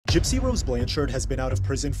Gypsy Rose Blanchard has been out of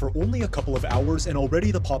prison for only a couple of hours and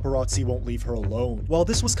already the paparazzi won't leave her alone. While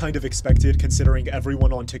this was kind of expected considering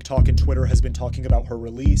everyone on TikTok and Twitter has been talking about her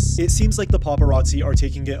release, it seems like the paparazzi are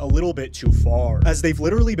taking it a little bit too far, as they've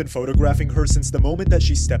literally been photographing her since the moment that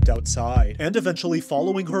she stepped outside, and eventually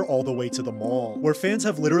following her all the way to the mall, where fans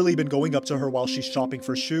have literally been going up to her while she's shopping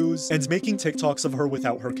for shoes and making TikToks of her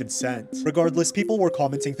without her consent. Regardless, people were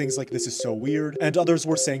commenting things like "this is so weird," and others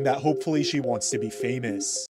were saying that hopefully she wants to be famous.